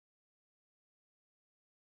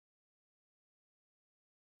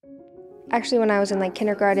Actually, when I was in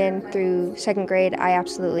kindergarten through second grade, I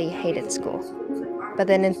absolutely hated school. But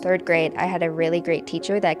then in third grade, I had a really great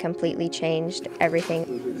teacher that completely changed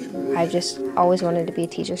everything. I've just always wanted to be a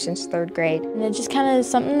teacher since third grade. And it's just kind of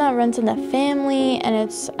something that runs in the family, and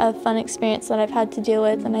it's a fun experience that I've had to deal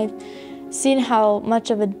with, and I've seen how much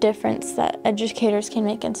of a difference that educators can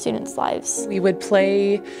make in students' lives. We would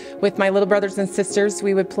play with my little brothers and sisters.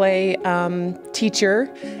 We would play teacher,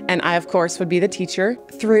 and I, of course, would be the teacher.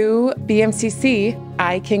 Through BMCC,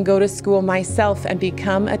 I can go to school myself and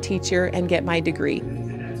become a teacher and get my degree.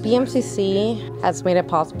 BMCC has made it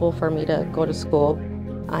possible for me to go to school.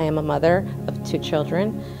 I am a mother of 2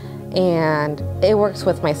 children, and it works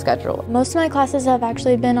with my schedule. Most of my classes have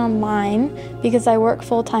actually been online because I work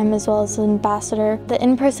full-time as well as an ambassador. The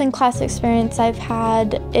in-person class experience I've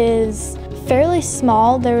had is fairly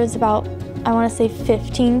small. There was about, I want to say,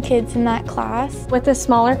 15 kids in that class. With the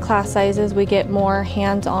smaller class sizes, we get more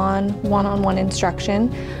hands-on, one-on-one instruction.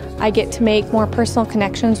 I get to make more personal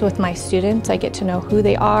connections with my students. I get to know who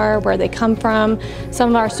they are, where they come from.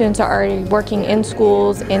 Some of our students are already working in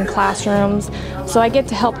schools, in classrooms, so I get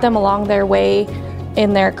to help them along their way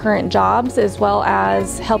in their current jobs, as well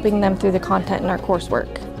as helping them through the content in our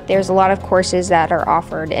coursework. There's a lot of courses that are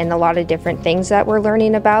offered and a lot of different things that we're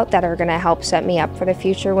learning about that are going to help set me up for the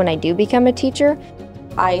future when I do become a teacher.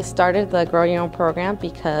 I started the Grow Your Own program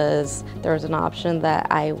because there was an option that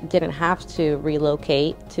I didn't have to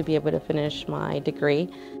relocate to be able to finish my degree.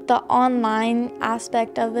 The online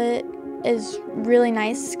aspect of it is really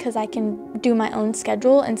nice because I can do my own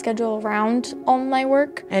schedule and schedule around all my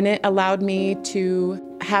work. And it allowed me to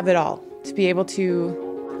have it all, to be able to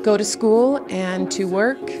go to school and to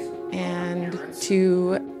work and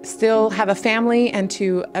to still have a family and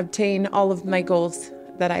to obtain all of my goals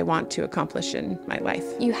that I want to accomplish in my life.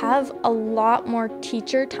 You have a lot more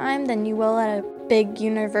teacher time than you will at a big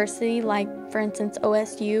university, like for instance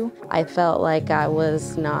OSU. I felt like I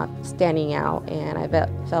was not standing out, and I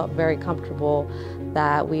felt very comfortable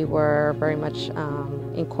that we were very much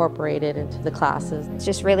incorporated into the classes. It's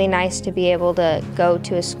just really nice to be able to go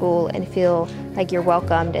to a school and feel like you're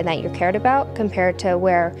welcomed and that you're cared about, compared to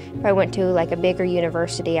where if I went to a bigger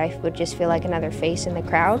university, I would just feel like another face in the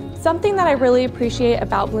crowd. Something that I really appreciate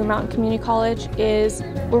about Blue Mountain Community College is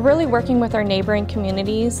we're really working with our neighboring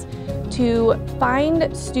communities to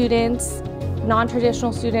find students,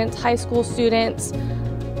 non-traditional students, high school students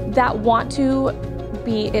that want to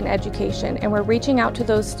be in education, and we're reaching out to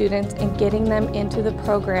those students and getting them into the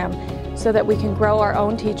program so that we can grow our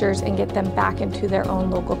own teachers and get them back into their own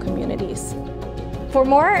local communities. For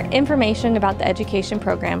more information about the education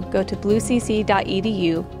program, go to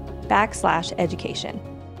bluecc.edu/education.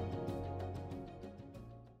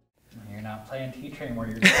 You're not playing teaching where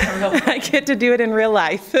you're doing real life. I get to do it in real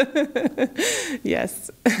life. Yes.